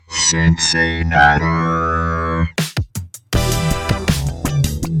CinciNatter.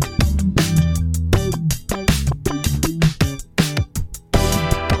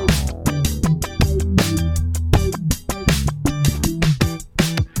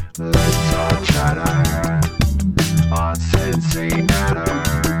 Let's all chatter on CinciNatter.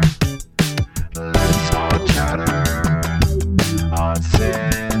 Let's all chatter on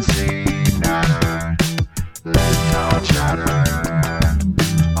CinciNatter. Let's all chatter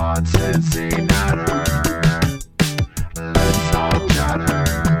on CinciNatter. Let's all chatter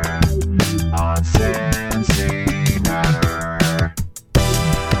on CinciNatter.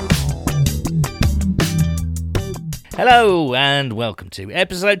 Hello and welcome to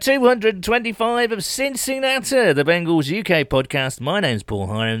episode 225 of CinciNatter, the Bengals UK podcast. My name's Paul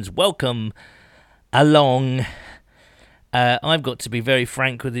Hirons. Welcome along. I've got to be very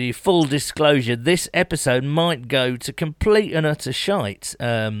frank with you. Full disclosure, this episode might go to complete and utter shite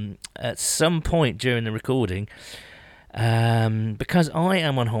at some point during the recording because I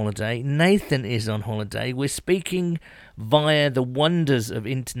am on holiday. Nathan is on holiday. We're speaking via the wonders of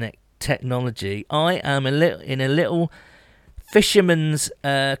internet technology. I am in a little fisherman's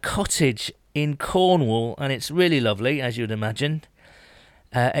cottage in Cornwall, and it's really lovely, as you'd imagine.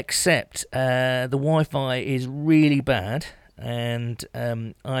 Except the Wi-Fi is really bad, and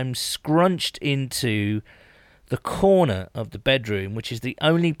I'm scrunched into the corner of the bedroom, which is the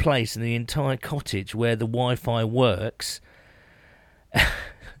only place in the entire cottage where the Wi-Fi works.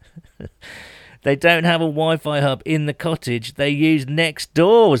 They don't have a Wi-Fi hub in the cottage. They use next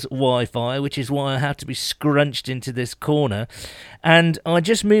door's Wi-Fi, which is why I have to be scrunched into this corner. And I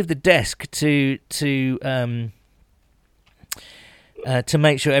just moved the desk to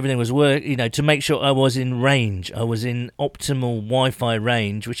make sure everything was to make sure I was in range. I was in optimal Wi-Fi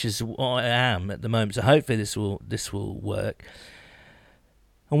range, which is what I am at the moment. So hopefully this will work.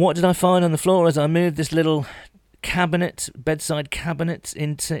 And what did I find on the floor as I moved this little bedside cabinet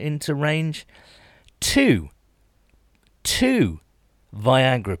into range? Two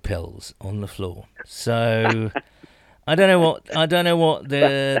Viagra pills on the floor. So I don't know what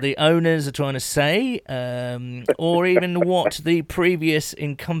the owners are trying to say, or even what the previous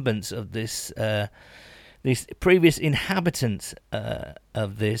incumbents of these previous inhabitants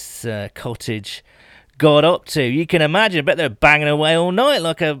of this cottage got up to. You can imagine. I bet they're banging away all night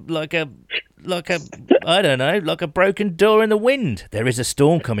like a I don't know, like a broken door in the wind. There is a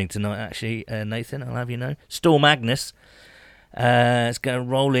storm coming tonight, actually, Nathan. I'll have you know, Storm Agnes. It's going to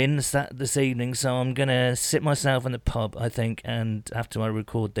roll in this evening, so I'm going to sit myself in the pub, I think, and after I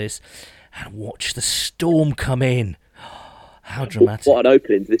record this, and watch the storm come in. How dramatic. What an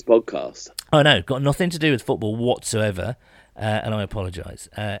opening to this podcast. I know, got nothing to do with football whatsoever, and I apologise.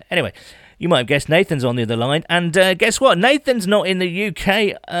 Anyway, you might have guessed Nathan's on the other line, and guess what? Nathan's not in the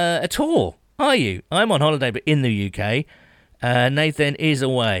UK at all, are you? I'm on holiday, but in the UK. Nathan is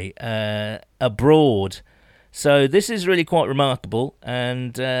away, abroad. So this is really quite remarkable.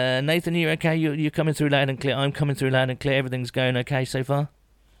 And Nathan, you okay? You're coming through loud and clear. I'm coming through loud and clear. Everything's going okay so far?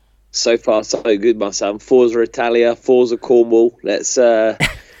 So far, so good, my son. Forza Italia, Forza Cornwall. Let's.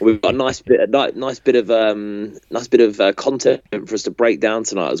 We've got a nice bit of content for us to break down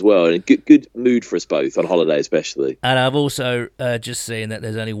tonight as well, and a good mood for us both on holiday, especially. And I've also just seen that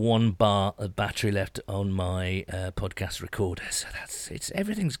there's only one bar of battery left on my podcast recorder, so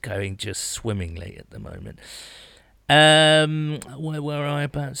everything's going just swimmingly at the moment.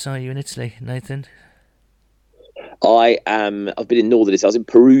 Whereabouts are you in Italy, Nathan? I've been in northern Italy. I was in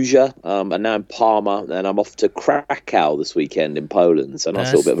Perugia, and now in Parma, and I'm off to Krakow this weekend in Poland. So a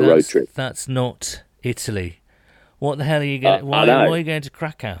nice little bit of a road trip. That's not Italy. What the hell are you going? Why are you going to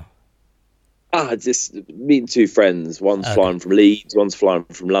Krakow? Just meeting two friends. One's flying from Leeds, one's flying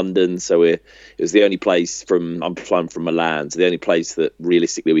from London. So it was the only place I'm flying from Milan, so the only place that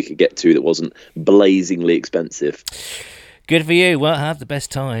realistically we could get to that wasn't blazingly expensive. Good for you. Well, have the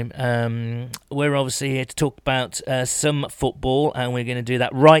best time. We're obviously here to talk about some football, and we're going to do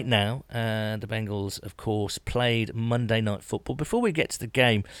that right now. The Bengals, of course, played Monday Night Football. Before we get to the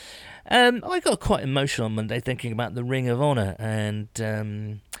game, I got quite emotional on Monday thinking about the Ring of Honor, and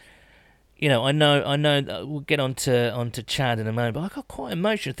I know we'll get onto Chad in a moment, but I got quite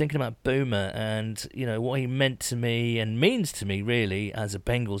emotional thinking about Boomer and what he meant to me and means to me really as a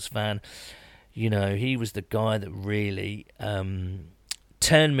Bengals fan. He was the guy that really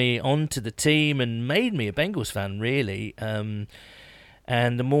turned me onto the team and made me a Bengals fan, really. And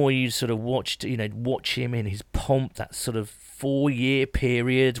the more you sort of watch him in his pomp, that sort of 4-year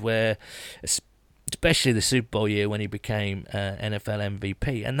period where, especially the Super Bowl year when he became NFL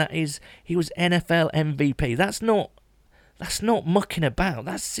MVP, and he was NFL MVP. That's That's not mucking about.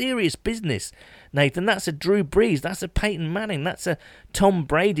 That's serious business, Nathan. That's a Drew Brees. That's a Peyton Manning. That's a Tom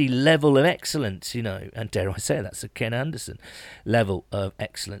Brady level of excellence, And dare I say, that's a Ken Anderson level of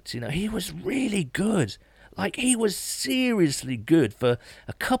excellence. He was really good. Like, he was seriously good for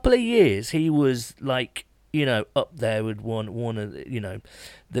a couple of years. He was like, up there with one of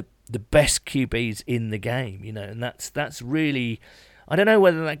the best QBs in the game. And that's really, I don't know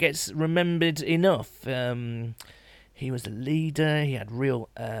whether that gets remembered enough. He was a leader. He had real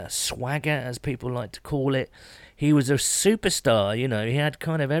swagger, as people like to call it. He was a superstar. He had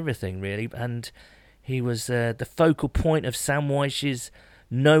kind of everything really, and he was the focal point of Sam Wyche's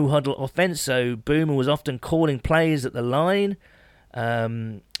no-huddle offense, so Boomer was often calling plays at the line.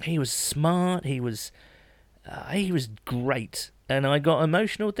 He was smart. He was great, and I got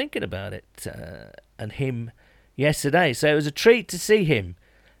emotional thinking about it and him yesterday. So it was a treat to see him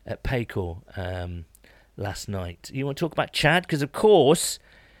at Paycor last night. You want to talk about Chad? Because, of course,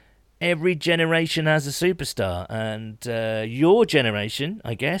 every generation has a superstar, and your generation,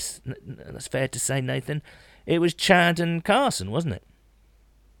 I guess, that's fair to say, Nathan, it was Chad and Carson, wasn't it?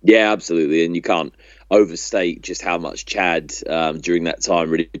 Yeah, absolutely. And you can't overstate just how much Chad during that time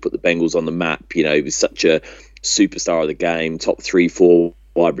really put the Bengals on the map. He was such a superstar of the game, top 3-4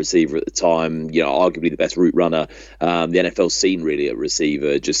 wide receiver at the time, arguably the best route runner the NFL seen really at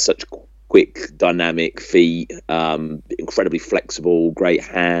receiver. Just such quick, dynamic feet, incredibly flexible, great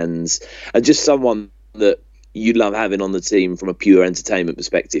hands, and just someone that you'd love having on the team from a pure entertainment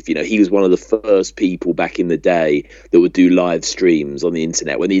perspective. He was one of the first people back in the day that would do live streams on the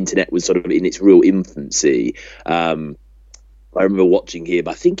internet when the internet was sort of in its real infancy. I remember watching him,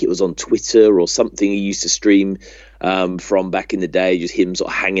 I think it was on Twitter or something he used to stream from back in the day, just him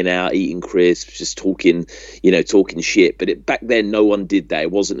sort of hanging out, eating crisps, just talking shit. But back then, no one did that.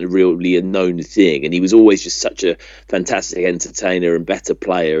 It wasn't really a known thing. And he was always just such a fantastic entertainer and better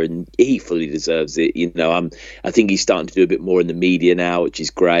player. And he fully deserves it. I think he's starting to do a bit more in the media now, which is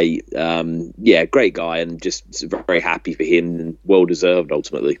great. Great guy, and just very happy for him, and well-deserved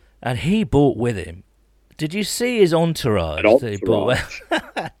ultimately. And he brought with him, did you see his entourage?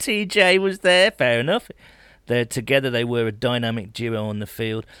 TJ was there, fair enough. Together they were a dynamic duo on the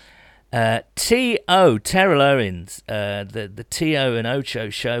field. T.O., Terrell Owens, the T.O. and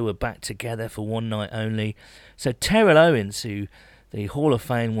Ocho show were back together for one night only. So Terrell Owens, the Hall of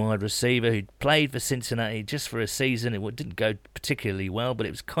Fame wide receiver who played for Cincinnati just for a season, it didn't go particularly well, but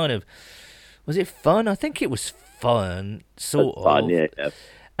it was kind of, was it fun? I think it was fun, sort of. Fun, yeah.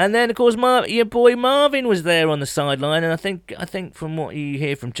 And then, of course, your boy Marvin was there on the sideline, and I think from what you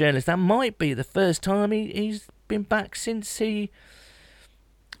hear from journalists, that might be the first time he's been back since he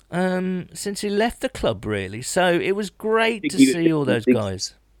left the club, really. So it was great to see all those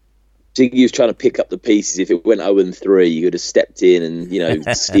guys. I think he was trying to pick up the pieces. If it went 0-3, you could have stepped in and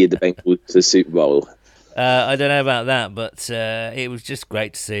steered the Bengals to the Super Bowl. I don't know about that, but it was just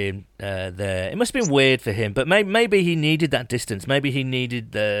great to see him there. It must have been weird for him, but maybe he needed that distance. Maybe he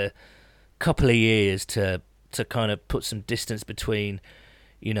needed the couple of years to kind of put some distance between,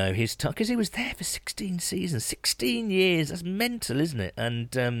 his time. Because he was there for 16 seasons, 16 years. That's mental, isn't it?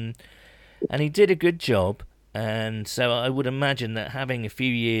 And he did a good job. And so I would imagine that having a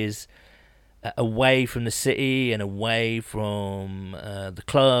few years away from the city and away from the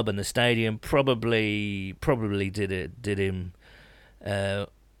club and the stadium probably did him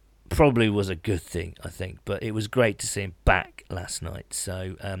probably was a good thing, I think. But it was great to see him back last night.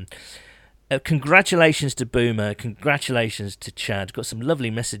 So congratulations to Boomer, congratulations to Chad. Got some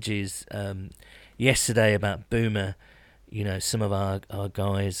lovely messages yesterday about Boomer. Some of our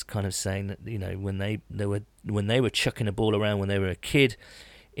guys kind of saying that when they were chucking a ball around when they were a kid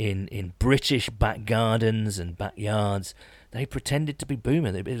in British back gardens and backyards, they pretended to be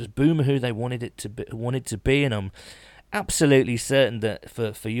Boomer. It was Boomer who they wanted to be, and I'm absolutely certain that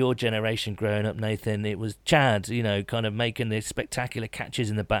for your generation growing up, Nathan, it was Chad, kind of making the spectacular catches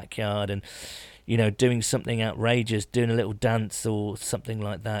in the backyard and doing something outrageous, doing a little dance or something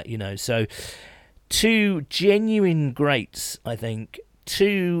like that. So two genuine greats, I think.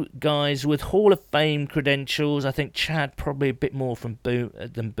 Two guys with Hall of Fame credentials. I think Chad probably a bit more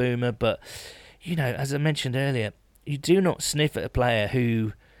than Boomer, but as I mentioned earlier, you do not sniff at a player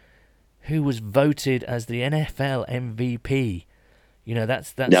who was voted as the NFL MVP.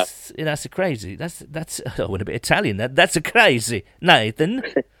 That's a crazy. That's I went a bit Italian. That's a crazy, Nathan.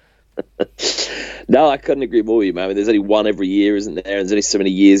 No, I couldn't agree more with you, man. I mean, there's only one every year, isn't there? And there's only so many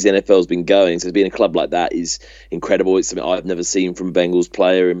years the NFL's been going. So being a club like that is incredible. It's something I've never seen from a Bengals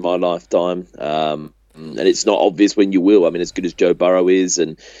player in my lifetime. And it's not obvious when you will. I mean, as good as Joe Burrow is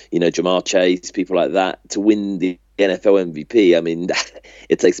and, Jamar Chase, people like that, to win the NFL MVP, I mean,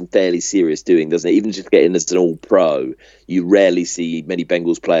 it takes some fairly serious doing, doesn't it? Even just getting as an all-pro, you rarely see many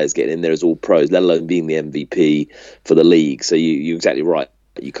Bengals players getting in there as all-pros, let alone being the MVP for the league. So you're exactly right.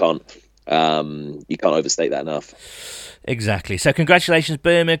 You can't overstate that enough. Exactly. So congratulations,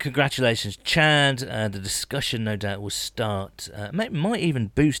 Burma. Congratulations, Chad. The discussion, no doubt, will start. Might even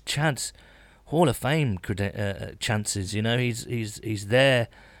boost Chad's Hall of Fame chances. You know, he's there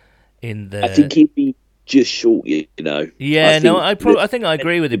in the. I think he'd be just short. You know. Yeah. I think I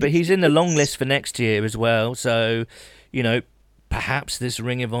agree with it. But he's in the long list for next year as well. So, you know, perhaps this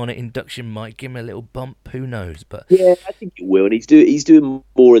Ring of Honor induction might give him a little bump. Who knows? But yeah, I think it will. And he's doing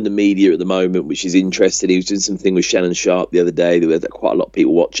more in the media at the moment, which is interesting. He was doing something with Shannon Sharp the other day. There were quite a lot of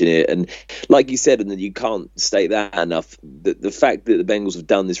people watching it. And like you said, and you can't state that enough, the fact that the Bengals have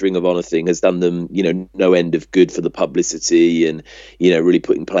done this Ring of Honor thing has done them, you know, no end of good for the publicity and, you know, really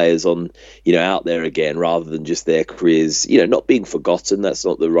putting players on, you know, out there again rather than just their careers, you know, not being forgotten. That's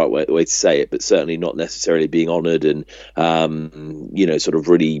not the right way to say it, but certainly not necessarily being honoured and, you know, sort of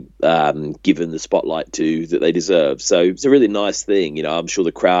really given the spotlight to that they deserve. So it's a really nice thing. You know, I'm sure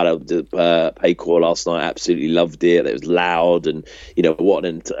the crowd at the pay call last night absolutely loved it. It was loud, and you know what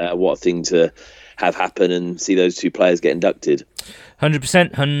a thing to have happen and see those two players get inducted.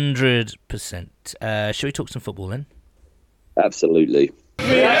 100%. Shall we talk some football then? Absolutely.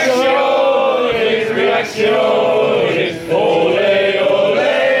 Reacciones, reacciones, ole, ole,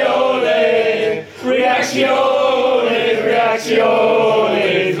 ole. Reacciones,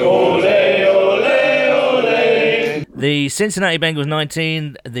 reacciones, ole, ole, ole. The Cincinnati Bengals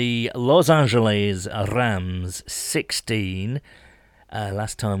 19, the Los Angeles Rams 16.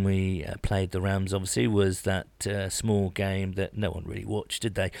 Last time we played the Rams, obviously, was that small game that no one really watched,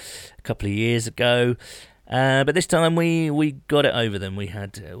 did they? A couple of years ago. But this time we got it over them. We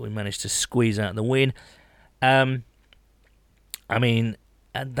managed to squeeze out the win. I mean,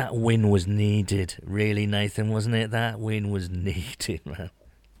 that win was needed, really, Nathan, wasn't it? That win was needed, man.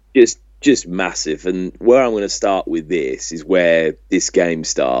 Just massive. And where I'm going to start with this is where this game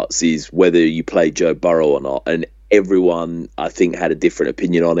starts, is whether you play Joe Burrow or not. And everyone, I think, had a different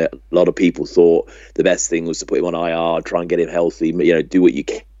opinion on it. A lot of people thought the best thing was to put him on IR, try and get him healthy, you know, do what you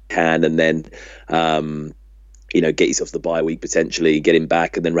can, and then you know, get yourself the bye week potentially, get him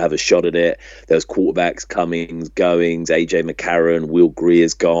back, and then have a shot at it. There was quarterbacks, Cummings, Goings, AJ McCarron, Will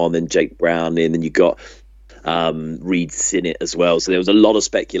Greer's gone, then Jake Brown in, and you got Reed Sinnett as well. So there was a lot of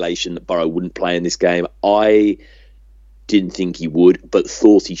speculation that Burrow wouldn't play in this game. I didn't think he would, but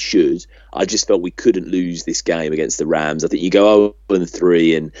thought he should. I just felt we couldn't lose this game against the Rams. I think you go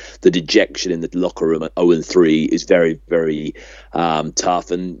 0-3, and the dejection in the locker room at 0-3 is very, very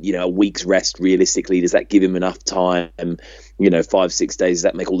tough. And, you know, a week's rest, realistically, does that give him enough time? You know, 5-6 days, does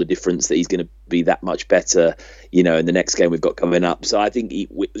that make all the difference that he's going to be that much better, you know, in the next game we've got coming up? So I think it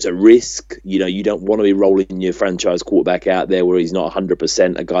was a risk. You know, you don't want to be rolling your franchise quarterback out there where he's not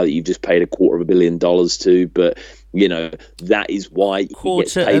 100%, a guy that you've just paid $250 million to. But, you know, that is why he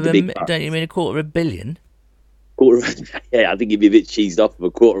gets paid the big bucks. Don't you mean $250 million? Yeah, I think he'd be a bit cheesed off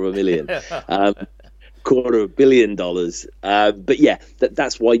of $250 million. $250 million. But yeah,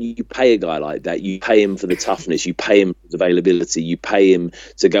 that's why you pay a guy like that. You pay him for the toughness. You pay him for his availability. You pay him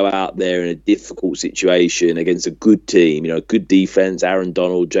to go out there in a difficult situation against a good team, you know, good defense, Aaron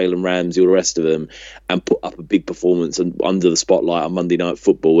Donald, Jalen Ramsey, all the rest of them, and put up a big performance under the spotlight on Monday Night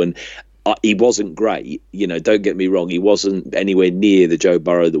Football. And he wasn't great, you know, don't get me wrong. He wasn't anywhere near the Joe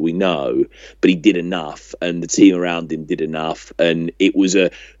Burrow that we know, but he did enough, and the team around him did enough. And it was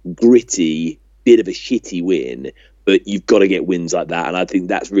a gritty, bit of a shitty win, but you've got to get wins like that. And I think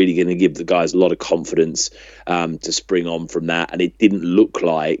that's really going to give the guys a lot of confidence to spring on from that. And it didn't look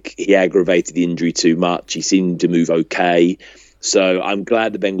like he aggravated the injury too much. He seemed to move okay. So I'm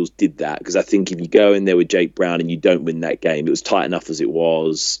glad the Bengals did that, because I think if you go in there with Jake Brown and you don't win that game, it was tight enough as it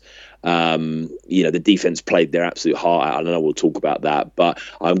was. You know, the defense played their absolute heart out. I know we'll talk about that, but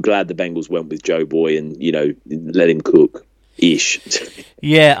I'm glad the Bengals went with Joe Boy and, you know, let him cook ish.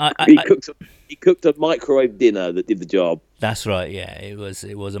 Yeah, he cooked a microwave dinner that did the job. That's right. Yeah, it was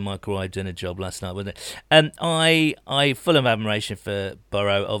a microwave dinner job last night, wasn't it? I full of admiration for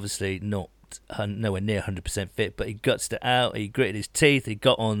Burrow. Obviously, not nowhere near 100% fit, but he gutsed it out. He gritted his teeth. He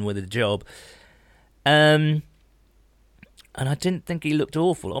got on with the job. And I didn't think he looked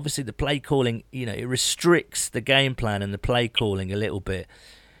awful. Obviously, the play calling, you know, it restricts the game plan and the play calling a little bit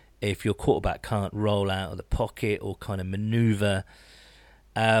if your quarterback can't roll out of the pocket or kind of maneuver.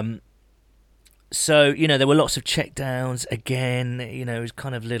 So, you know, there were lots of checkdowns. Again, you know, it was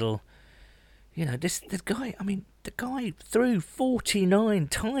kind of little You know, the guy threw 49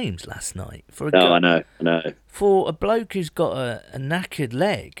 times last night for a No, I know. for a bloke who's got a knackered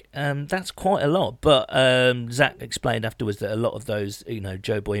leg. That's quite a lot. But Zach explained afterwards that a lot of those, you know,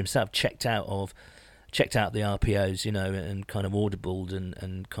 Joe Boy himself checked out the RPOs, you know, and kind of audibled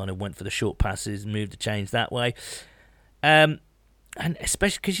and kind of went for the short passes, moved the chains that way. And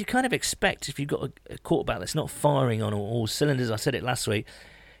especially because you kind of expect, if you've got a quarterback that's not firing on all cylinders, I said it last week,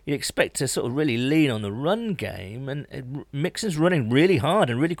 you expect to sort of really lean on the run game, and Mixon's running really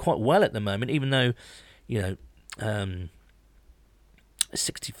hard and really quite well at the moment, even though, you know,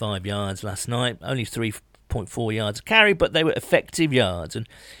 65 yards last night, only 3.4 yards a carry, but they were effective yards, and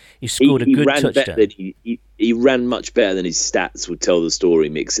he scored a good touchdown. He ran much better than his stats would tell the story,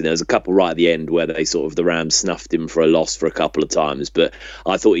 Mixon. There was a couple right at the end where the Rams snuffed him for a loss for a couple of times, but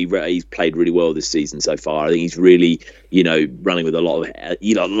I thought he's played really well this season so far. I think he's really, you know, running with a lot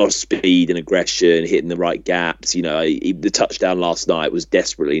of speed and aggression, hitting the right gaps. You know, the touchdown last night was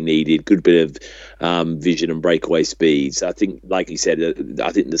desperately needed. Good bit of vision and breakaway speed. So I think, like you said,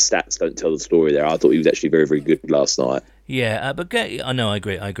 I think the stats don't tell the story there. I thought he was actually very, very good last night. Yeah, but I know, I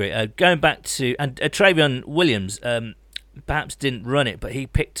agree. Going back to Travion Williams, perhaps didn't run it, but he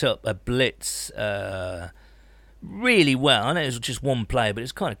picked up a blitz really well. I know it was just one play, but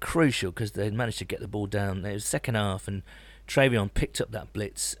it's kind of crucial because they managed to get the ball down. It was second half, and Travion picked up that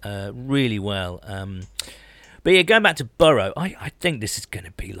blitz really well. But yeah, going back to Burrow, I think this is going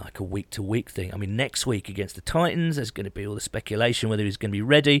to be like a week-to-week thing. I mean, next week against the Titans, there's going to be all the speculation whether he's going to be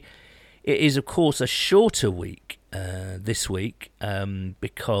ready. It is, of course, a shorter week this week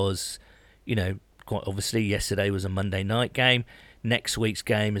because, you know, quite obviously yesterday was a Monday night game. Next week's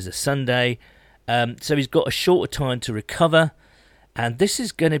game is a Sunday. So he's got a shorter time to recover. And this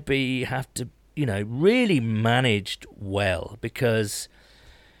is going to have to, you know, really managed well because,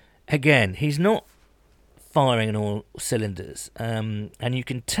 again, he's not firing on all cylinders. And you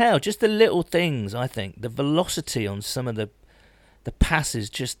can tell just the little things, I think. The velocity on some of the passes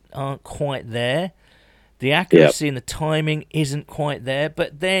just aren't quite there. The accuracy and the timing isn't quite there.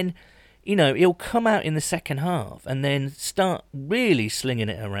 But then, you know, he'll come out in the second half and then start really slinging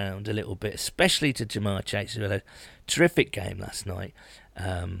it around a little bit, especially to Jamar Chase, who had a terrific game last night.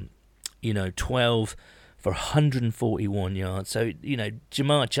 12 for 141 yards. So, you know,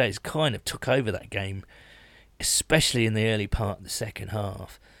 Jamar Chase kind of took over that game, especially in the early part of the second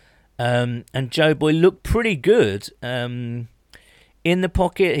half. And Joe Boy looked pretty good. In the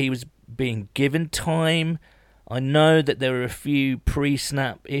pocket, he was being given time. I know that there were a few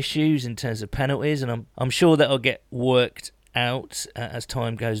pre-snap issues in terms of penalties, and I'm sure that'll get worked out as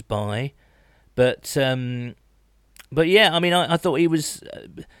time goes by. But yeah, I mean, I thought he was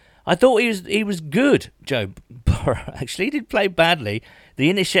good, Joe Burrow. Actually, he did play badly. The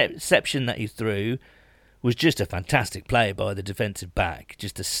interception that he threw was just a fantastic play by the defensive back,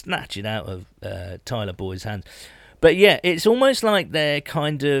 just to snatch it out of Tyler Boyd's hands. But yeah, it's almost like they're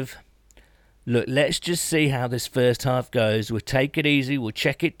kind of, look, let's just see how this first half goes. We'll take it easy. We'll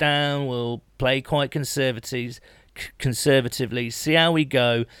check it down. We'll play quite conservatively, see how we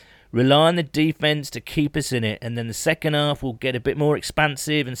go. Rely on the defense to keep us in it. And then the second half, we'll get a bit more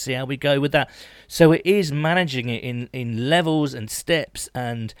expansive and see how we go with that. So it is managing it in levels and steps.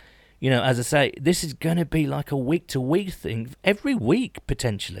 And, you know, as I say, this is going to be like a week-to-week thing every week,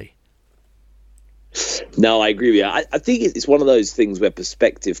 potentially. No, I agree with you. I think it's one of those things where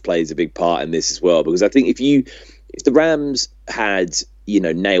perspective plays a big part in this as well, because I think if the Rams had, you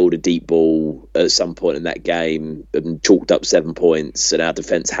know, nailed a deep ball at some point in that game and chalked up 7 points, and our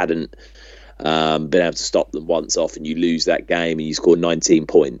defense hadn't been able to stop them once off, and you lose that game and you score 19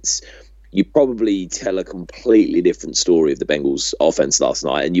 points, you probably tell a completely different story of the Bengals offense last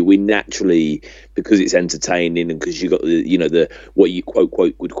night. And we naturally, because it's entertaining and because you got the what you quote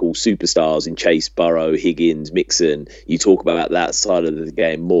would call superstars in Chase, Burrow, Higgins, Mixon, you talk about that side of the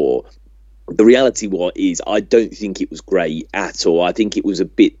game more. The reality is I don't think it was great at all. I think it was a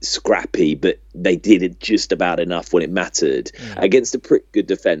bit scrappy, but they did it just about enough when it mattered against a pretty good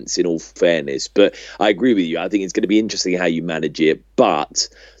defense, in all fairness. But I agree with you. I think it's going to be interesting how you manage it. But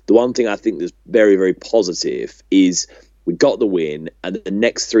the one thing I think that's very, very positive is we got the win, and the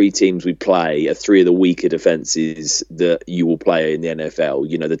next three teams we play are three of the weaker defenses that you will play in the NFL.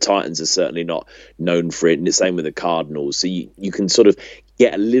 You know, the Titans are certainly not known for it, and the same with the Cardinals. So you can sort of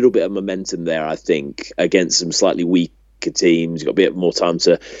get a little bit of momentum there, I think, against some slightly weaker teams. You've got a bit more time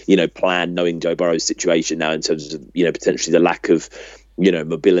to, you know, plan, knowing Joe Burrow's situation now in terms of, you know, potentially the lack of, you know,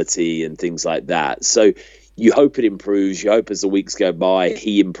 mobility and things like that. So, you hope it improves. You hope as the weeks go by,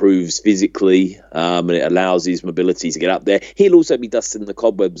 he improves physically, and it allows his mobility to get up there. He'll also be dusting the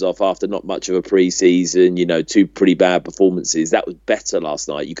cobwebs off after not much of a pre-season, 2 pretty bad performances. That was better last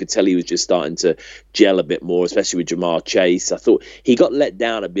night. You could tell he was just starting to gel a bit more, especially with Jamar Chase. I thought he got let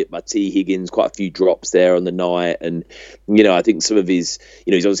down a bit by T. Higgins, quite a few drops there on the night. And, I think some of his,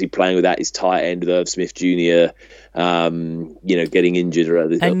 he's obviously playing without his tight end with Irv Smith Jr., getting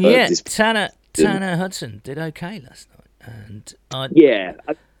injured. And yet, Tanner Hudson did okay last night, and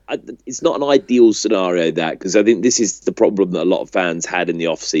it's not an ideal scenario, that, because I think this is the problem that a lot of fans had in the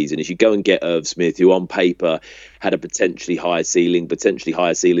off season. Is you go and get Irv Smith, who on paper had a potentially higher ceiling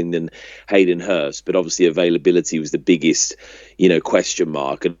than Hayden Hurst, but obviously availability was the biggest question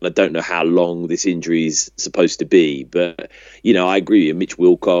mark, and I don't know how long this injury is supposed to be. But I agree with you. Mitch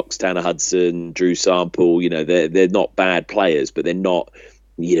Wilcox, Tanner Hudson, Drew Sample, they're not bad players, but they're not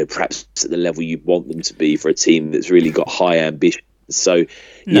perhaps at the level you want them to be for a team that's really got high ambition. So,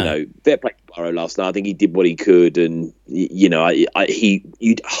 fair play to Burrow last night. I think he did what he could, and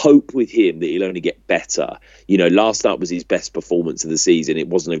you'd hope with him that he'll only get better. Last night was his best performance of the season. It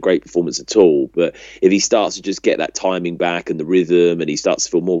wasn't a great performance at all, but if he starts to just get that timing back and the rhythm, and he starts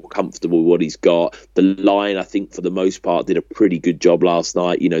to feel more comfortable with what he's got, the line, I think for the most part, did a pretty good job last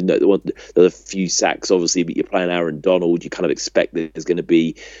night. There were a few sacks, obviously, but you're playing Aaron Donald. You kind of expect that there's going to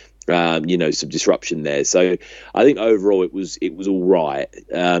be some disruption there. So I think overall it was all right.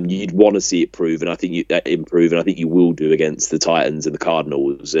 You'd want to see it improve, and I think you will do against the Titans and the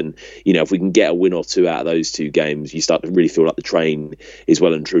Cardinals. And if we can get a win or two out of those 2 games, you start to really feel like the train is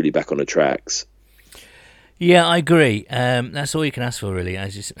well and truly back on the tracks. Yeah, I agree. That's all you can ask for, really,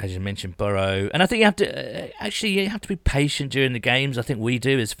 as you mentioned, Burrow. And I think you have to be patient during the games. I think we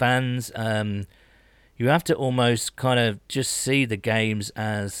do as fans. You have to almost kind of just see the games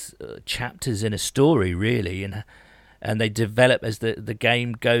as chapters in a story, really, and they develop as the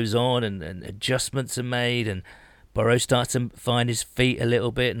game goes on, and adjustments are made, and Burrow starts to find his feet a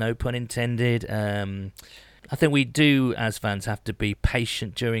little bit, no pun intended. I think we do, as fans, have to be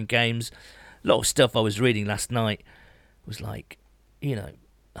patient during games. A lot of stuff I was reading last night was like,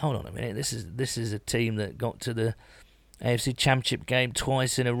 hold on a minute, this is a team that got to the AFC Championship game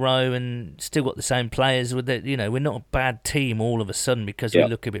twice in a row and still got the same players. With it, we're not a bad team all of a sudden because we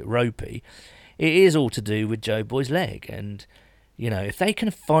look a bit ropey. It is all to do with Joe Boy's leg, and if they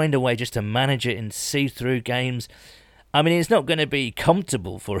can find a way just to manage it and see through games, I mean, it's not going to be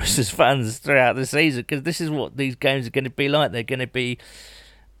comfortable for us as fans throughout the season, because this is what these games are going to be like. They're going to be.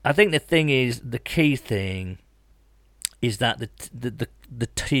 I think the key thing is that the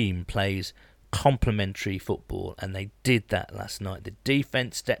team plays complementary football, and they did that last night. The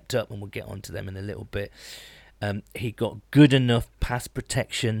defense stepped up, and we'll get onto them in a little bit. He got good enough pass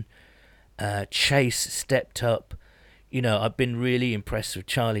protection. Chase stepped up. I've been really impressed with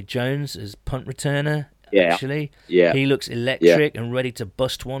Charlie Jones as punt returner. Actually, he looks electric and ready to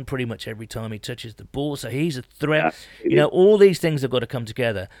bust one pretty much every time he touches the ball. So he's a threat. All these things have got to come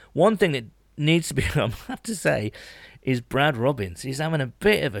together. One thing that needs to be, I have to say, is Brad Robbins. He's having a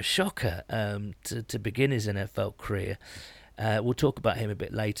bit of a shocker to begin his NFL career. We'll talk about him a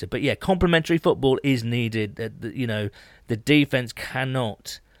bit later. But yeah, complementary football is needed. The defense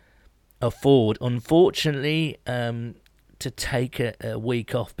cannot afford, unfortunately, to take a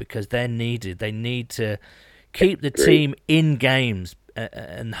week off, because they're needed. They need to keep the team in games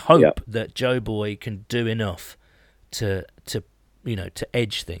and hope that Joe Boy can do enough to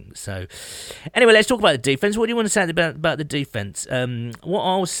edge things. So anyway, let's talk about the defense. What do you want to say about the defense? What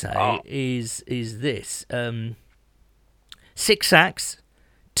I'll say is this: 6 sacks,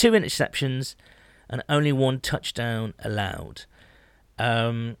 2 interceptions, and only 1 touchdown allowed.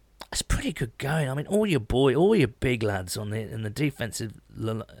 It's pretty good going. I mean, all your big lads in the defensive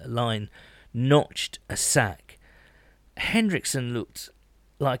line notched a sack. Hendrickson looked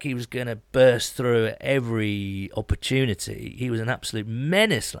like he was going to burst through at every opportunity. He was an absolute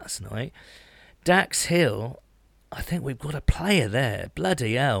menace last night. Dax Hill, I think we've got a player there.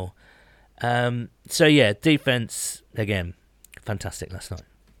 Bloody hell. So yeah, defense, again, fantastic last night.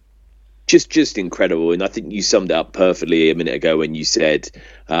 Just incredible. And I think you summed it up perfectly a minute ago when you said,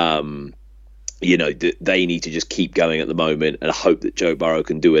 they need to just keep going at the moment and hope that Joe Burrow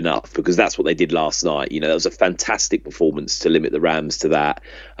can do enough, because that's what they did last night. That was a fantastic performance to limit the Rams to that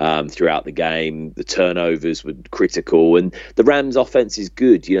throughout the game. The turnovers were critical, and the Rams offense is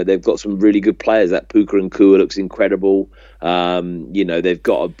good. They've got some really good players. That Puka and Kua looks incredible. They've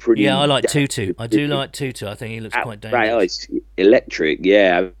got a pretty... Yeah, I like Tutu. I do like Tutu. I think he looks quite dangerous. Right, it's electric,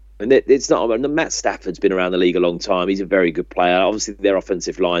 yeah. And it's not. Matt Stafford's been around the league a long time. He's a very good player. Obviously, their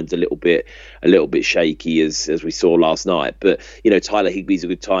offensive line's a little bit shaky, as we saw last night. But Tyler Higbee's a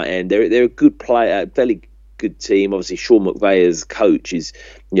good tight end. They're a good player, fairly good team. Obviously, Sean McVay as coach is,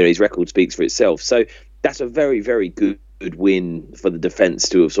 his record speaks for itself. So that's a very, very good win for the defence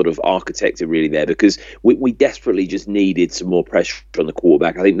to have sort of architected really there, because we desperately just needed some more pressure on the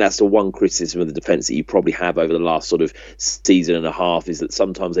quarterback. I think that's the one criticism of the defence that you probably have over the last sort of season and a half, is that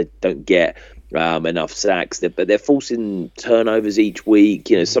sometimes they don't get enough sacks, but they're forcing turnovers each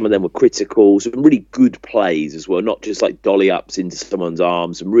week. Some of them were critical, some really good plays as well, not just like dolly ups into someone's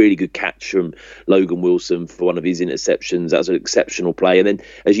arms. Some really good catch from Logan Wilson for one of his interceptions. That was an exceptional play. And then,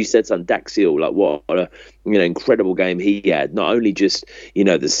 as you said, son, Dax Hill, like what a incredible game he had. Not only just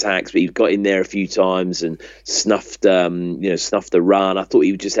the sacks, but he got in there a few times and snuffed the run. I thought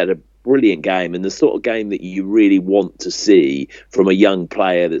he just had a brilliant game, and the sort of game that you really want to see from a young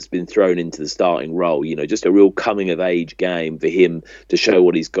player that's been thrown into the starting role. Just a real coming of age game for him to show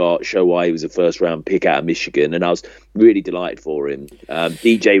what he's got, show why he was a first round pick out of Michigan, and I was really delighted for him.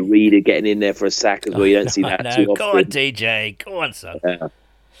 DJ Reader getting in there for a sack as well. You don't see that too often. Go on, DJ. Go on, son.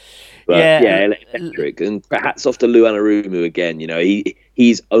 But electric. And hats off to Lou Anarumu again.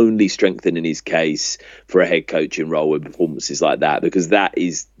 He's only strengthening his case for a head coaching role with performances like that, because that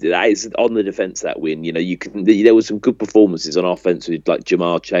is on the defense, that win. There were some good performances on offense with like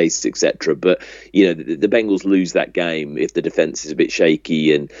Jamar Chase, etc. But the Bengals lose that game if the defense is a bit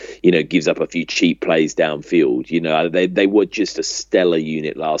shaky and gives up a few cheap plays downfield. They were just a stellar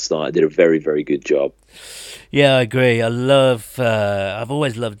unit last night. Did a very, very good job. Yeah, I agree. I've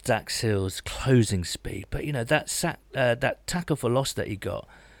always loved Dax Hill's closing speed, but that tackle for loss that he got.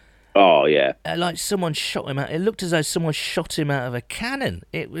 Oh yeah, like someone shot him out. It looked as though someone shot him out of a cannon.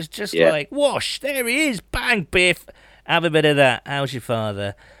 It was just like whoosh, there he is, bang, biff. Have a bit of that. How's your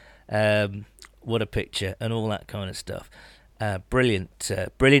father? What a picture, and all that kind of stuff. Brilliant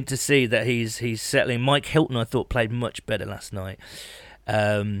to see that he's settling. Mike Hilton, I thought, played much better last night.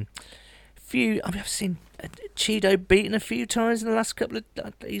 I've seen Cheeto beaten a few times in the last couple of.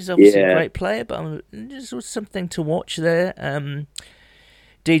 He's obviously a great player, but just was something to watch there.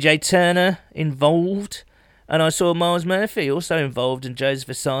 DJ Turner involved, and I saw Miles Murphy also involved, and Joseph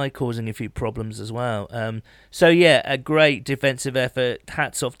Asai causing a few problems as well. A great defensive effort.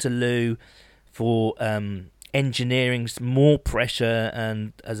 Hats off to Lou for engineering more pressure,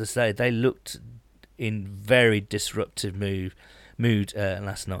 and as I say, they looked in very disruptive mood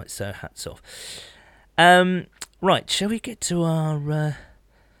last night, so hats off. Right, shall we get to our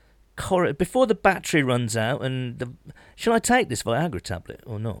before the battery runs out? And shall I take this Viagra tablet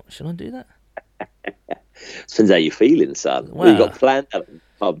or not? Shall I do that? Depends how you're feeling, son. What have you got planned at the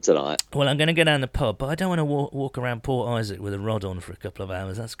pub tonight? Well, I'm going to go down the pub, but I don't want to walk around Port Isaac with a rod on for a couple of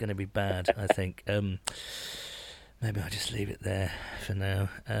hours. That's going to be bad, I think. Maybe I'll just leave it there for now.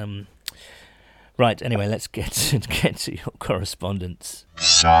 Right, anyway, let's get to your correspondence.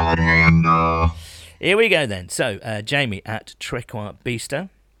 Here we go then. So, Jamie at Trequart Beaster.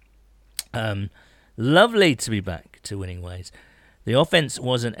 Lovely to be back to winning ways. The offense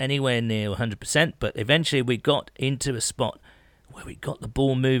wasn't anywhere near 100%, but eventually we got into a spot where we got the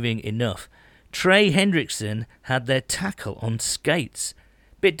ball moving enough. Trey Hendrickson had their tackle on skates.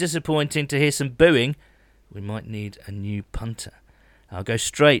 Bit disappointing to hear some booing. We might need a new punter. I'll go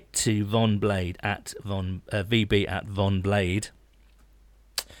straight to Von Blade at VB at Von Blade.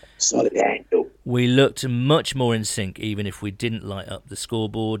 Solid handle. We looked much more in sync, even if we didn't light up the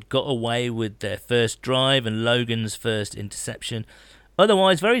scoreboard. Got away with their first drive and Logan's first interception.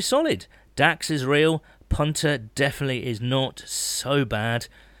 Otherwise, very solid. Dax is real. Punter definitely is not so bad.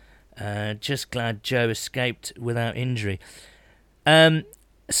 Just glad Joe escaped without injury.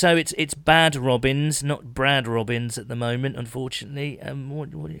 So it's Bad Robbins, not Brad Robbins at the moment, unfortunately.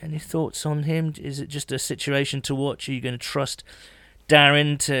 Any thoughts on him? Is it just a situation to watch? Are you going to trust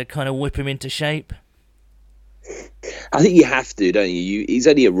Darren to kind of whip him into shape? I think you have to, don't you? He's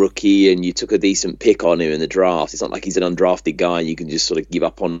only a rookie, and you took a decent pick on him in the draft. It's not like he's an undrafted guy and you can just sort of give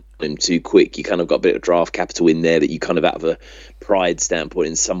up on him too quick. You kind of got a bit of draft capital in there that you kind of, out of a pride standpoint,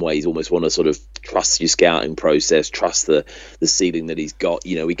 in some ways almost want to sort of trust your scouting process, trust the ceiling that he's got.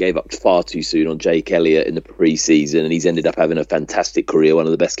 We gave up far too soon on Jake Elliott in the preseason, and he's ended up having a fantastic career, one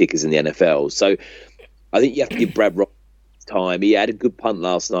of the best kickers in the NFL. So I think you have to give Brad Robbins time. He had a good punt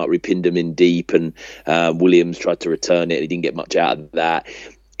last night. We pinned him in deep, and Williams tried to return it. He didn't get much out of that.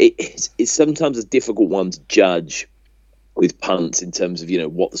 It's sometimes a difficult one to judge with punts in terms of,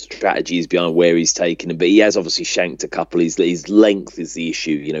 what the strategy is behind where he's taken them. But he has obviously shanked a couple. His length is the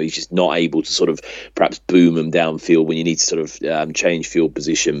issue. He's just not able to sort of perhaps boom them downfield when you need to sort of change field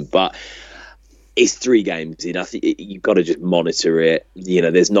position. But it's 3 games in. I think you've got to just monitor it.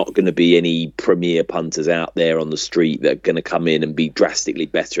 There's not going to be any premier punters out there on the street that are going to come in and be drastically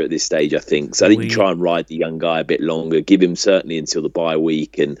better at this stage, I think. So I think you try and ride the young guy a bit longer, give him certainly until the bye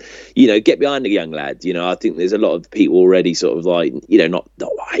week, and, get behind the young lad. I think there's a lot of people already sort of like, not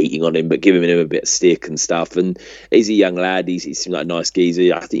hating on him, but giving him a bit of stick and stuff. And he's a young lad. He seems like a nice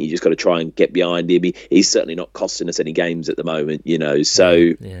geezer. I think you just got to try and get behind him. He's certainly not costing us any games at the moment,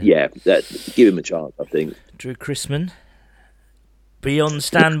 So, give him a chance, I think. Drew Chrisman be on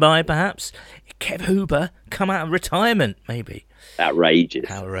standby, perhaps. Kev Huber come out of retirement, maybe.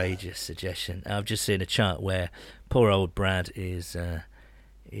 Outrageous Suggestion. I've just seen a chart where poor old Brad is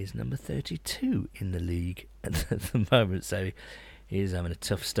number 32 in the league at the moment, so he's having a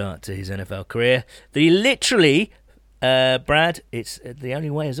tough start to his NFL career. Brad, it's the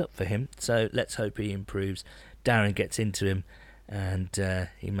only way is up for him, so let's hope he improves. Darren gets into him and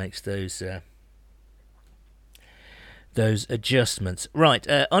he makes those adjustments. Right,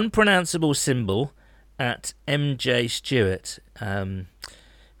 unpronounceable symbol at MJ Stewart. And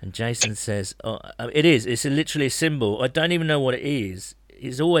Jason says, it's literally a symbol. I don't even know what it is.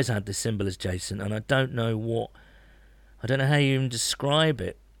 He's always had this symbol as Jason, and I don't know how you even describe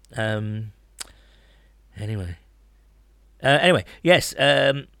it. Anyway, yes.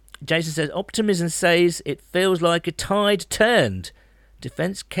 Jason says, optimism says it feels like a tide turned.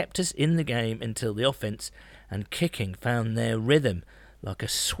 Defence kept us in the game until the offence and kicking found their rhythm, like a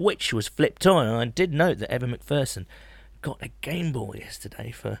switch was flipped on. And I did note that Evan McPherson got a game ball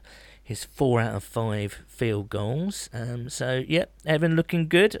yesterday for his 4 out of 5 field goals. Evan looking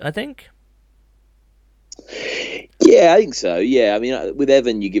good, I think. Yeah, I think so. Yeah, I mean, with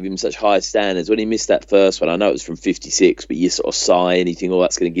Evan, you give him such high standards. When he missed that first one, I know it was from 56, but you sort of sigh and you think,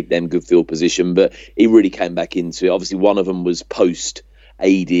 that's going to give them good field position. But he really came back into it. Obviously, one of them was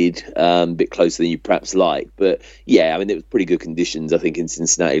post-aided, a bit closer than you perhaps like. But yeah, I mean, it was pretty good conditions, I think, in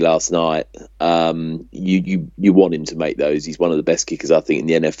Cincinnati last night. You want him to make those. He's one of the best kickers, I think, in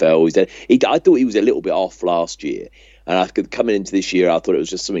the NFL. I thought he was a little bit off last year. And coming into this year, I thought it was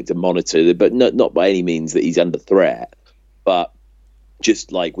just something to monitor, but not by any means that he's under threat. But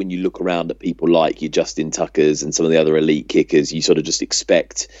just like when you look around at people like your Justin Tuckers and some of the other elite kickers, you sort of just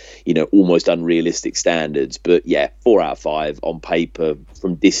expect, almost unrealistic standards. But yeah, 4 out of 5 on paper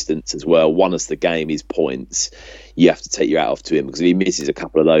from distance as well. Won us the game, his points. You have to take your hat off to him, because if he misses a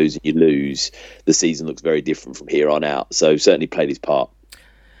couple of those and you lose, the season looks very different from here on out. So certainly played his part.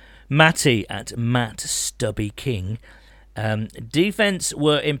 Matty at Matt Stubby King. Defense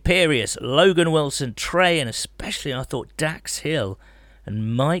were imperious. Logan Wilson, Trey, and especially I thought Dax Hill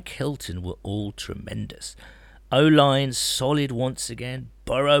and Mike Hilton were all tremendous. O-line solid once again.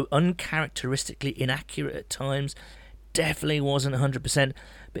 Burrow uncharacteristically inaccurate at times. Definitely wasn't 100%,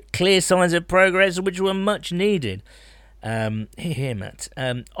 but clear signs of progress which were much needed. Here, Matt.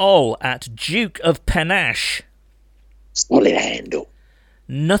 All at Duke of Panache. Solid handle.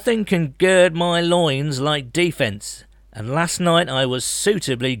 Nothing can gird my loins like defence, and last night I was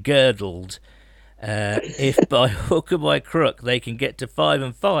suitably girdled. If by hook or by crook they can get to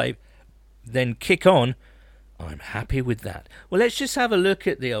 5-5, then kick on, I'm happy with that. Well, let's just have a look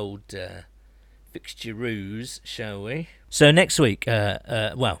at the old fixtureroos, shall we? So next week,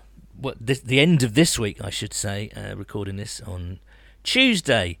 the end of this week, I should say, recording this on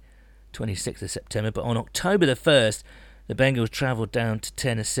Tuesday, 26th of September, but on October the 1st, the Bengals travelled down to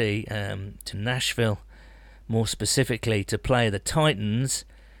Tennessee, to Nashville, more specifically to play the Titans.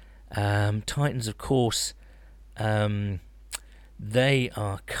 Titans, of course, they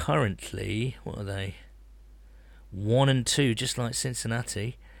are currently, 1-2, just like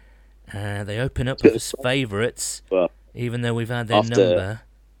Cincinnati. They open up as favourites, even though we've had their number.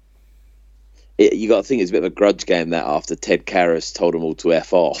 You got to think it's a bit of a grudge game that after Ted Karras told them all to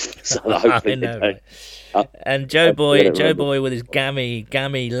F off. So I know, right? And Joe Boy with his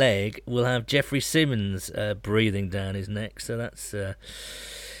gammy leg will have Jeffrey Simmons breathing down his neck. So that's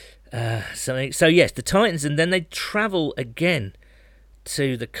something. So yes, the Titans, and then they travel again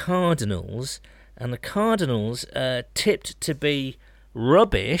to the Cardinals, and the Cardinals tipped to be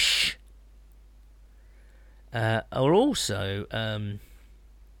rubbish. Are also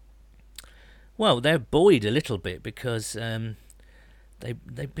they're buoyed a little bit because they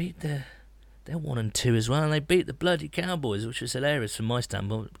beat they're 1-2 as well, and they beat the bloody Cowboys, which was hilarious from my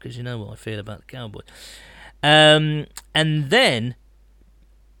standpoint, because you know what I feel about the Cowboys. And then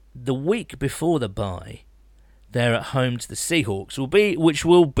the week before the bye, They're at home to the Seahawks, which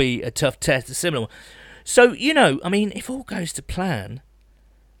will be a tough test, a similar one. So, I mean, if all goes to plan,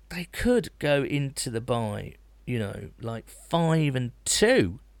 they could go into the bye, like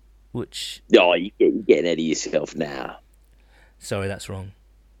 5-2, which... Oh, you're getting ahead of yourself now. Sorry, that's wrong.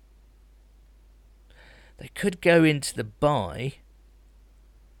 They could go into the bye...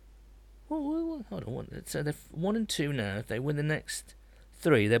 Well, hold on. So they're 1-2 now. If they win the next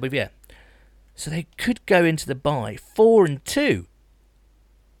 3, they'll be... Yeah. So they could go into the bye 4-2.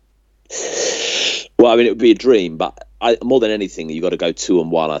 Well, I mean, it would be a dream, but more than anything, you got to go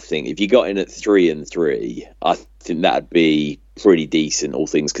 2-1. I think if you got in at 3-3, I think that'd be pretty decent, all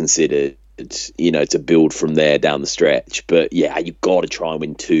things considered. To build from there down the stretch. But yeah, you've got to try and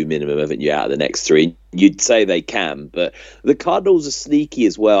win 2 minimum, haven't you, out of the next 3? You'd say they can, but the Cardinals are sneaky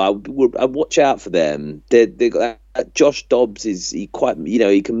as well. I watch out for them. They got Josh Dobbs he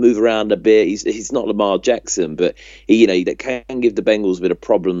can move around a bit. He's not Lamar Jackson, but he can give the Bengals a bit of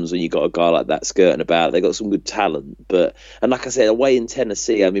problems when you got a guy like that skirting about. They got some good talent, and like I said, away in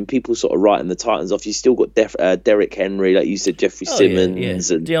Tennessee, I mean, people sort of writing the Titans off. You still got Derrick Henry, like you said, Jeffrey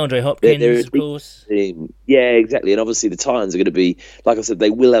Simmons, and DeAndre Hopkins, of course. Yeah, exactly. And obviously the Titans are going to be, like I said, they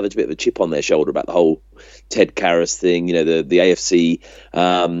will have a bit of a chip on their shoulder about the whole Ted Karras thing, the AFC,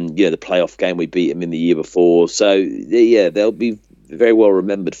 the playoff game we beat him in the year before. So they'll be very well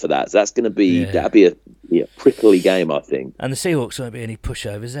remembered for that. So that's going to be that'll be a prickly game, I think. And the Seahawks won't be any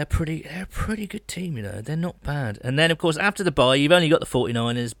pushovers. They're a pretty good team, They're not bad. And then of course after the bye, you've only got the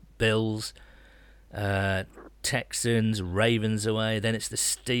 49ers, Bills, Texans, Ravens away. Then it's the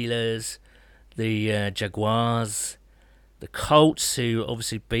Steelers, the Jaguars, the Colts, who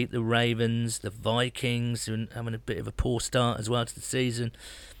obviously beat the Ravens, the Vikings, who are having a bit of a poor start as well to the season,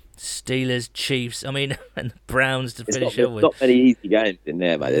 Steelers, Chiefs, and the Browns to finish up with. There's not many easy games in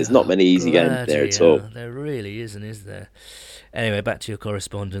there, mate. There's not many easy games there at all. There really isn't, is there? Anyway, back to your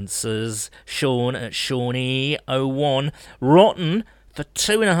correspondences. Sean at Shawnee01. Rotten for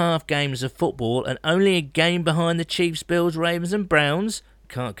 2.5 games of football and only a game behind the Chiefs, Bills, Ravens and Browns.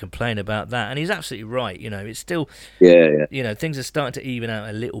 Can't complain about that, and he's absolutely right. It's still, things are starting to even out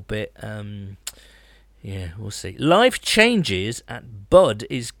a little bit. We'll see. Life changes at Bud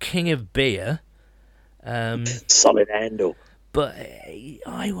is king of beer. Solid handle, but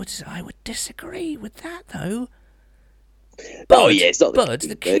I would disagree with that though. Bud, it's not Bud's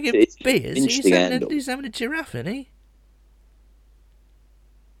the king of beers. He's having a giraffe, isn't he?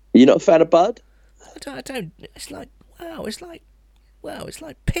 You're not a fan of Bud? I don't. It's like wow. It's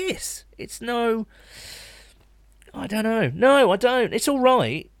like piss. It's no... I don't know. No, I don't. It's all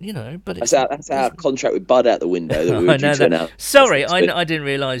right, but it's... That's our contract with Bud out the window that we were due to announce. Sorry, I didn't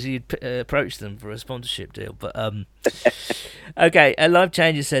realise you'd approached them for a sponsorship deal, but... Okay, Live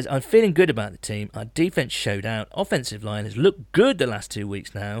Changer says, I'm feeling good about the team. Our defence showed out. Offensive line has looked good the last 2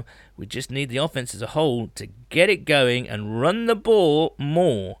 weeks now. We just need the offence as a whole to get it going and run the ball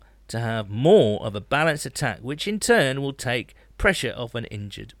more to have more of a balanced attack, which in turn will take pressure off an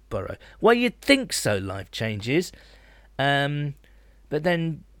injured Burrow. Well, you'd think so, Life Changes. But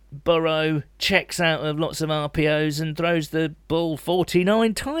then Burrow checks out of lots of RPOs and throws the ball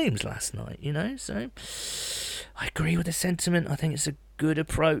 49 times last night, So I agree with the sentiment. I think it's a good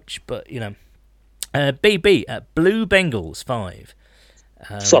approach, but, BB at Blue Bengals 5.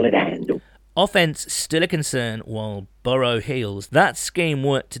 Solid handle. Offense still a concern while Burrow heals. That scheme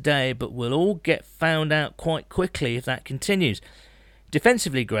worked today, but will all get found out quite quickly if that continues.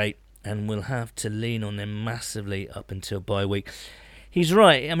 Defensively great, and we'll have to lean on them massively up until bye week. He's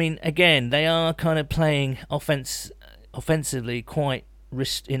right. I mean, again, they are kind of playing offensively quite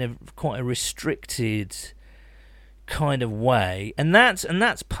a restricted kind of way, and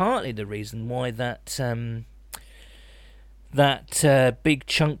that's partly the reason why that big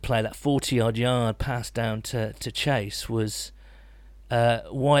chunk play, that 40-odd yard pass down to Chase was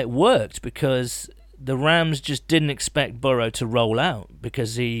why it worked, because the Rams just didn't expect Burrow to roll out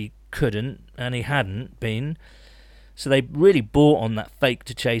because he couldn't and he hadn't been. So they really bought on that fake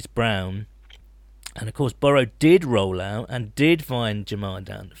to Chase Brown. And, of course, Burrow did roll out and did find Jamar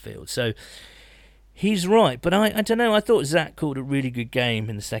down the field. So he's right, but I don't know. I thought Zach called a really good game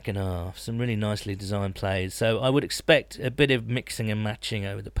in the second half. Some really nicely designed plays. So I would expect a bit of mixing and matching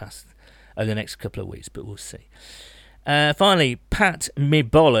over the next couple of weeks, but we'll see. Finally, Pat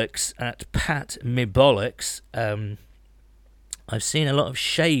Mibollocks at Pat Mibollocks. I've seen a lot of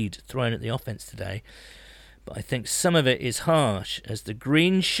shade thrown at the offense today, but I think some of it is harsh, as the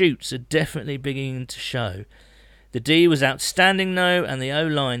green shoots are definitely beginning to show. The D was outstanding though, and the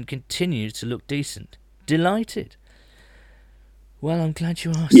O-line continues to look decent. Delighted. Well, I'm glad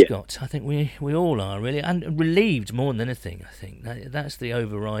you asked, Yeah. Scott. I think we all are, really, and relieved more than anything. I think that's the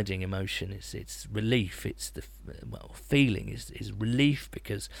overriding emotion. It's relief. It's the feeling is relief,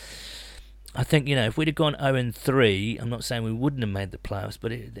 because I think, if we'd have gone 0-3, I'm not saying we wouldn't have made the playoffs,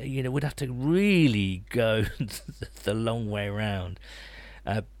 but we'd have to really go the long way round.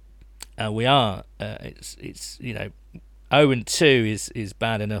 We are. It's 0-2 is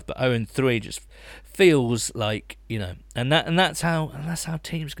bad enough, but 0-3 just feels like, and that's how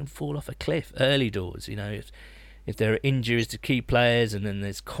teams can fall off a cliff early doors. If there are injuries to key players, and then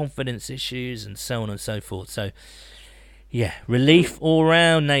there's confidence issues and so on and so forth. So yeah, relief all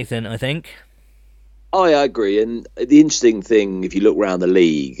round, Nathan, I think. I agree, and the interesting thing, if you look around the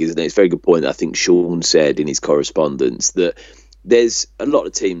league, isn't it? It's a very good point that I think Sean said in his correspondence, that there's a lot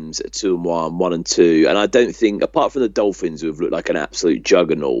of teams at 2-1, 1-2, and I don't think, apart from the Dolphins, who have looked like an absolute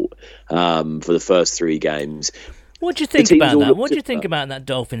juggernaut for the first 3 games. What do you think about that? What do you think about that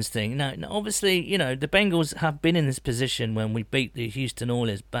Dolphins thing? Now, obviously, the Bengals have been in this position when we beat the Houston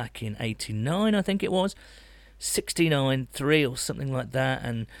Oilers back in '89, I think it was, 69-3 or something like that,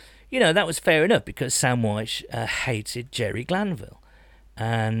 and that was fair enough because Sam White hated Jerry Glanville.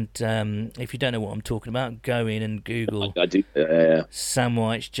 And if you don't know what I'm talking about, go in and Google I do. Sam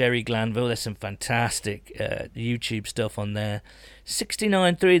White's Jerry Glanville. There's some fantastic YouTube stuff on there.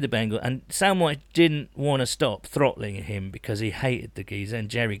 69-3 the Bengals, and Sam White didn't want to stop throttling him because he hated the geezer. And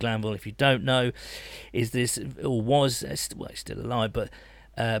Jerry Glanville, if you don't know, he's still alive, but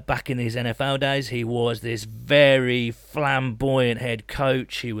back in his NFL days, he was this very flamboyant head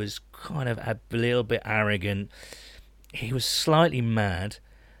coach. He was kind of a little bit arrogant. He was slightly mad.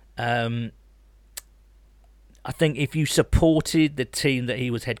 I think if you supported the team that he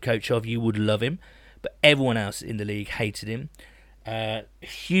was head coach of, you would love him. But everyone else in the league hated him.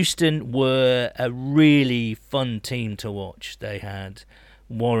 Houston were a really fun team to watch. They had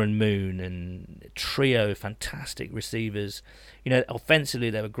Warren Moon and a trio of fantastic receivers. Offensively,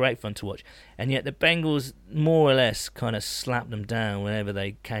 they were great fun to watch. And yet the Bengals more or less kind of slapped them down whenever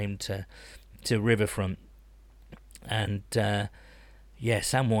they came to Riverfront. And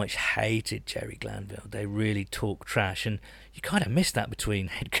Sam White hated Jerry Glanville. They really talk trash, and you kind of miss that between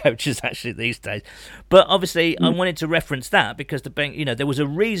head coaches actually these days. But obviously, I wanted to reference that because there was a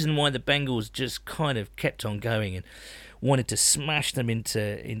reason why the Bengals just kind of kept on going and wanted to smash them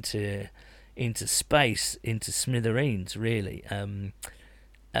into space, into smithereens, really.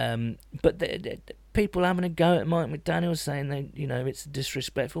 But people having a go at Mike McDaniel, saying that it's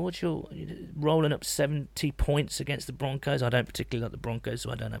disrespectful. What's your rolling up 70 points against the Broncos? I don't particularly like the Broncos, so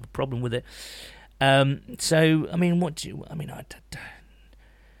I don't have a problem with it. So I mean, I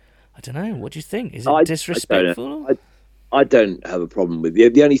don't know. What do you think? Is it disrespectful? I don't have a problem with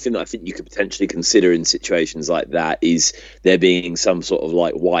it. The only thing that I think you could potentially consider in situations like that is there being some sort of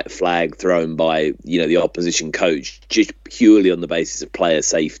like white flag thrown by, the opposition coach, just purely on the basis of player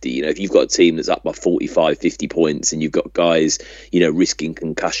safety. If you've got a team that's up by 45, 50 points and you've got guys, risking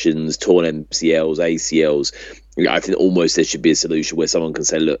concussions, torn MCLs, ACLs, I think almost there should be a solution where someone can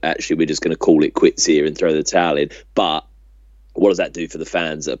say, look, actually, we're just going to call it quits here and throw the towel in. But what does that do for the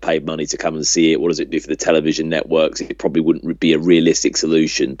fans that have paid money to come and see it? What does it do for the television networks? It probably wouldn't be a realistic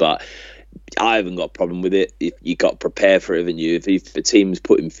solution, but I haven't got a problem with it. If you got to prepare for it, haven't you? If the team's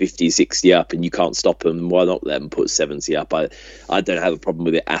putting 50, 60 up and you can't stop them, why not let them put 70 up? I don't have a problem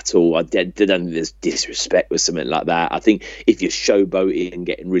with it at all. I don't think there's disrespect with something like that. I think if you're showboating and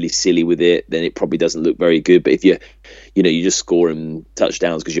getting really silly with it, then it probably doesn't look very good. But if you're just scoring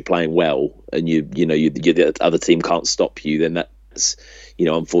touchdowns because you're playing well and the other team can't stop you, then that's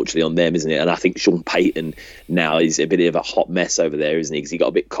unfortunately on them, isn't it? And I think Sean Payton now is a bit of a hot mess over there, isn't he? Because he got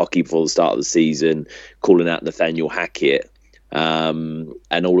a bit cocky before the start of the season, calling out Nathaniel Hackett. And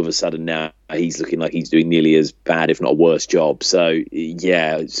all of a sudden now he's looking like he's doing nearly as bad, if not a worse job. So,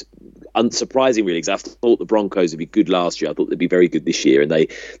 yeah, it's unsurprising, really, because I thought the Broncos would be good last year. I thought they'd be very good this year, and they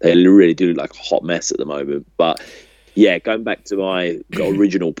really do look like a hot mess at the moment. But yeah, going back to my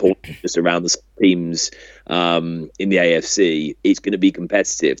original point just around the teams in the AFC, it's going to be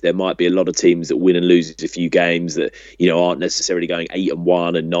competitive. There might be a lot of teams that win and lose a few games that aren't necessarily going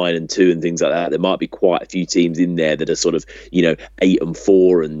 8-1 and 9-2 and things like that. There might be quite a few teams in there that are sort of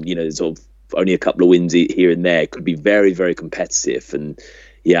 8-4 and sort of only a couple of wins here and there. It could be very, very competitive, and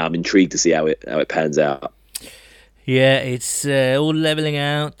yeah, I'm intrigued to see how it pans out. Yeah, it's all levelling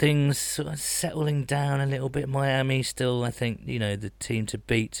out, things sort of settling down a little bit. Miami still, I think, the team to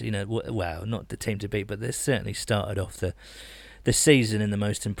beat, well, not the team to beat, but they certainly started off the season in the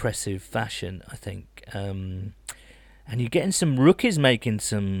most impressive fashion, I think. And you're getting some rookies making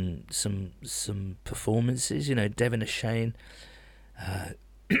some performances, Devin O'Shane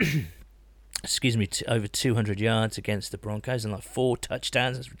excuse me, over 200 yards against the Broncos and like 4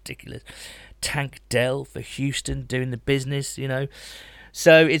 touchdowns. That's ridiculous. Tank Dell for Houston doing the business, you know.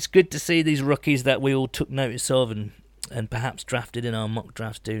 So it's good to see these rookies that we all took notice of and perhaps drafted in our mock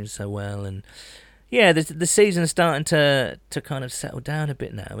drafts doing so well. And yeah, the season's starting to kind of settle down a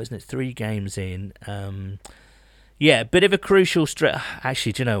bit now, isn't it? 3 games in. Yeah, bit of a crucial stretch.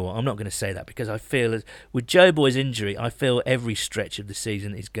 Actually, do you know what? I'm not going to say that because I feel with Joe Boy's injury, I feel every stretch of the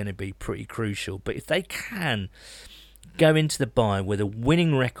season is going to be pretty crucial. But if they can go into the bye with a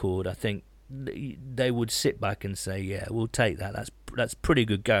winning record, I think they would sit back and say, yeah, we'll take that. That's pretty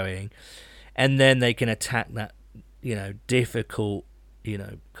good going. And then they can attack that, you know, difficult, you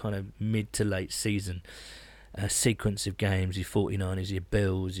know, kind of mid to late season sequence of games. Your 49ers, your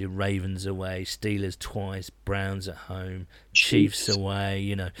Bills, your Ravens away, Steelers twice, Browns at home, Chiefs away,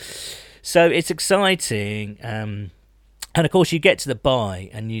 you know. So it's exciting. And of course you get to the bye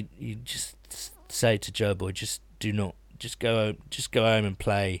and you just say to Joe Boy, just go home and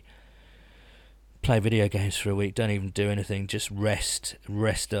play video games for a week. Don't even do anything. Just rest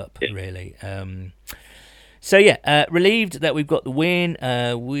up, really. So yeah, relieved that we've got the win.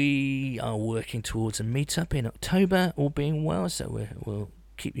 We are working towards a meetup in October, all being well. So we'll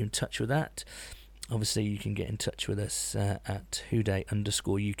keep you in touch with that. Obviously, you can get in touch with us at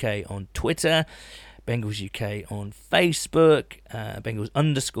Houday_UK on Twitter, Bengals UK on Facebook,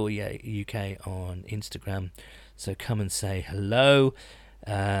 Bengals_UK on Instagram. So come and say hello.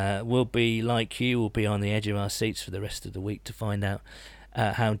 We'll be like you. We'll be on the edge of our seats for the rest of the week to find out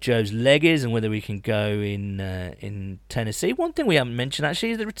how Joe's leg is and whether we can go in Tennessee. One thing we haven't mentioned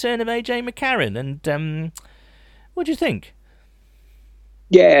actually is the return of AJ McCarron. And what do you think?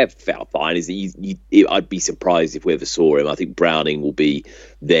 Yeah, felt fine. I'd be surprised if we ever saw him. I think Browning will be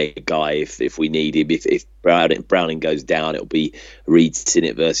their guy if we need him. If Browning goes down, it'll be Reed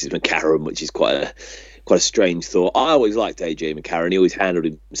Sinnett versus McCarron, which is quite a strange thought. I always liked AJ McCarron. He always handled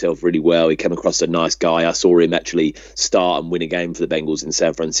himself really well. He came across a nice guy. I saw him actually start and win a game for the Bengals in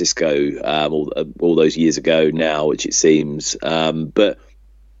San Francisco all those years ago now, which it seems. But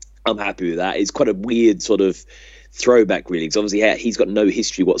I'm happy with that. It's quite a weird sort of throwback, really, because obviously he's got no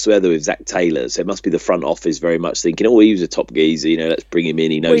history whatsoever with Zach Taylor. So it must be the front office very much thinking, oh, he was a top geezer, you know, let's bring him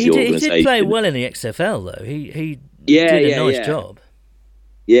in. He knows the organisation. He did play well in the XFL, though. He did a nice job.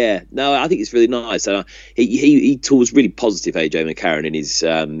 Yeah, no, I think it's really nice. He was really positive, AJ McCarron, in his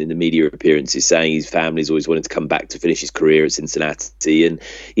in the media appearances, saying his family's always wanted to come back to finish his career at Cincinnati, and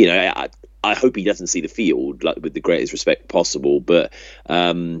you know, I hope he doesn't see the field like with the greatest respect possible. But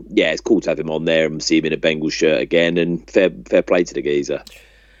yeah, it's cool to have him on there and see him in a Bengals shirt again. And fair play to the geezer.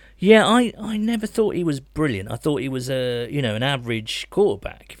 Yeah, I never thought he was brilliant. I thought he was an average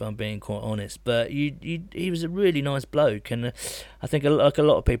quarterback, if I'm being quite honest. But he was a really nice bloke, and I think like a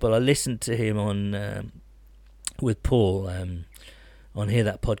lot of people, I listened to him on with Paul on Hear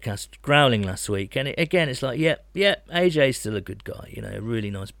That Podcast Growling last week, and it's like, yeah, AJ's still a good guy, you know, a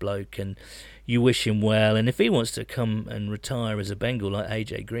really nice bloke, and you wish him well. And if he wants to come and retire as a Bengal like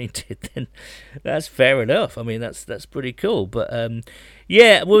AJ Green did, then that's fair enough. I mean, that's pretty cool. But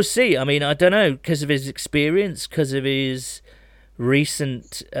yeah, we'll see. I mean, I don't know, because of his experience, because of his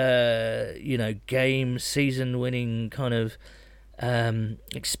recent game season-winning kind of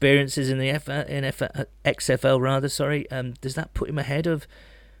experiences in the XFL rather. Sorry, does that put him ahead of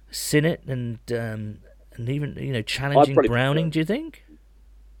Sinnett and even challenging Browning? Do you think?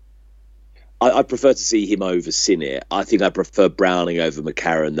 I prefer to see him over Sinnett. I think I prefer Browning over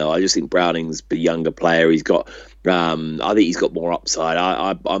McCarron, though. I just think Browning's the younger player. He's got, I think he's got more upside.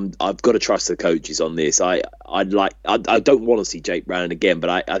 I've got to trust the coaches on this. I don't want to see Jake Browning again, but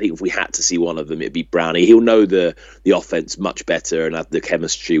I think if we had to see one of them, it'd be Browning. He'll know the offense much better and have the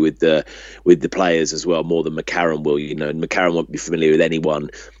chemistry with the players as well, more than McCarron will. You know, and McCarron won't be familiar with anyone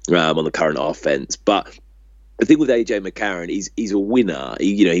on the current offense, but the thing with AJ McCarron is he's a winner.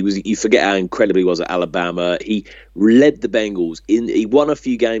 You forget how incredible he was at Alabama. He led the Bengals he won a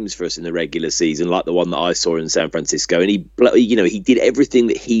few games for us in the regular season, like the one that I saw in San Francisco. And he did everything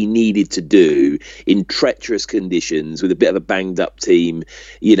that he needed to do in treacherous conditions with a bit of a banged up team,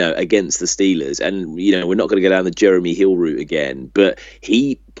 against the Steelers. And, we're not going to go down the Jeremy Hill route again, but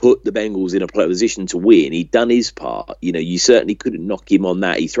he put the Bengals in a position to win. He'd done his part. You certainly couldn't knock him on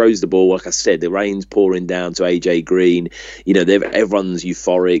that. He throws the ball, like I said, the rain's pouring down to AJ Green. Everyone's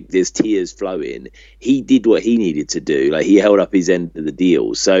euphoric. There's tears flowing. He did what he needed to do. Like, he held up his end of the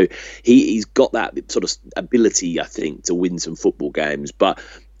deal. So he's got that sort of ability, I think, to win some football games. But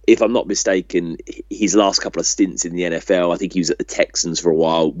if I'm not mistaken, his last couple of stints in the NFL, I think he was at the Texans for a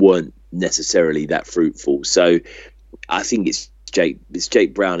while, weren't necessarily that fruitful. So I think it's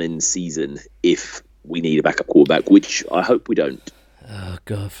Jake Brown in season if we need a backup quarterback, which I hope we don't. Oh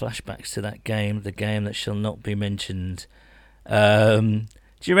God, flashbacks to that game, the game that shall not be mentioned. Do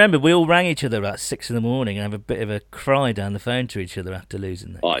you remember we all rang each other about 6 a.m. and have a bit of a cry down the phone to each other after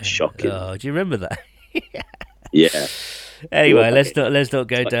losing that? Oh, game? it's shocking. Oh, do you remember that? Yeah. Anyway, let's not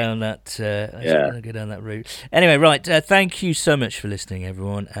go down that. Go down that route. Anyway, right. Thank you so much for listening,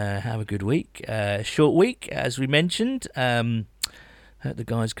 everyone. Have a good week. Short week, as we mentioned. Hope the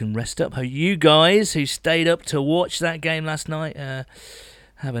guys can rest up. Hope you guys who stayed up to watch that game last night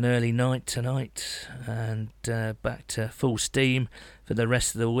have an early night tonight and back to full steam for the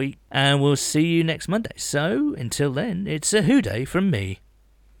rest of the week. And we'll see you next Monday. So until then, it's a hoo-day from me.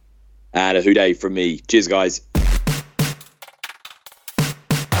 And a hoo-day from me. Cheers, guys.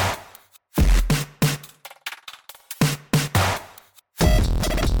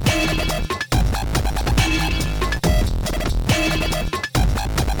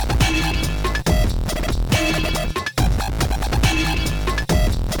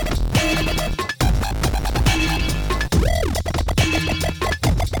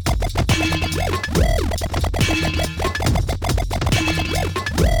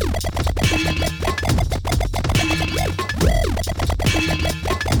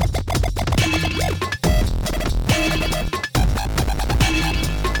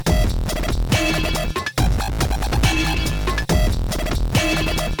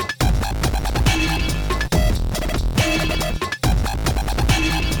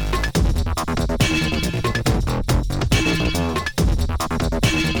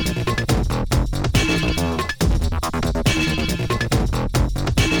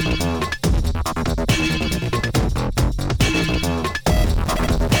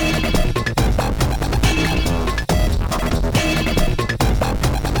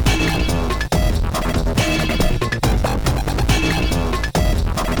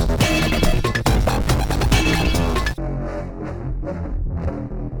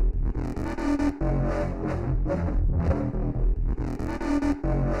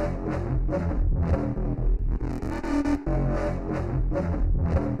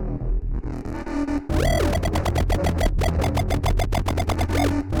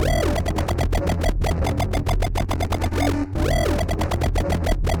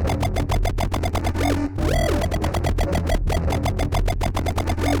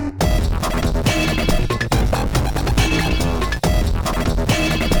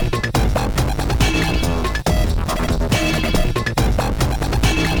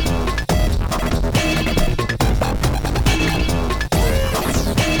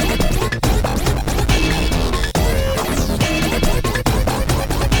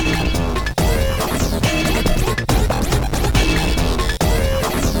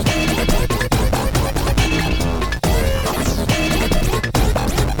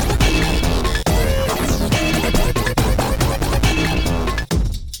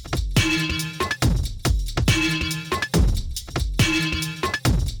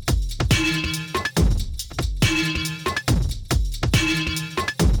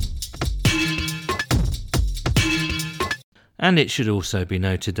 And it should also be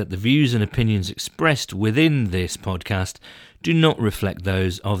noted that the views and opinions expressed within this podcast do not reflect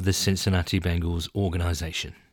those of the Cincinnati Bengals organisation.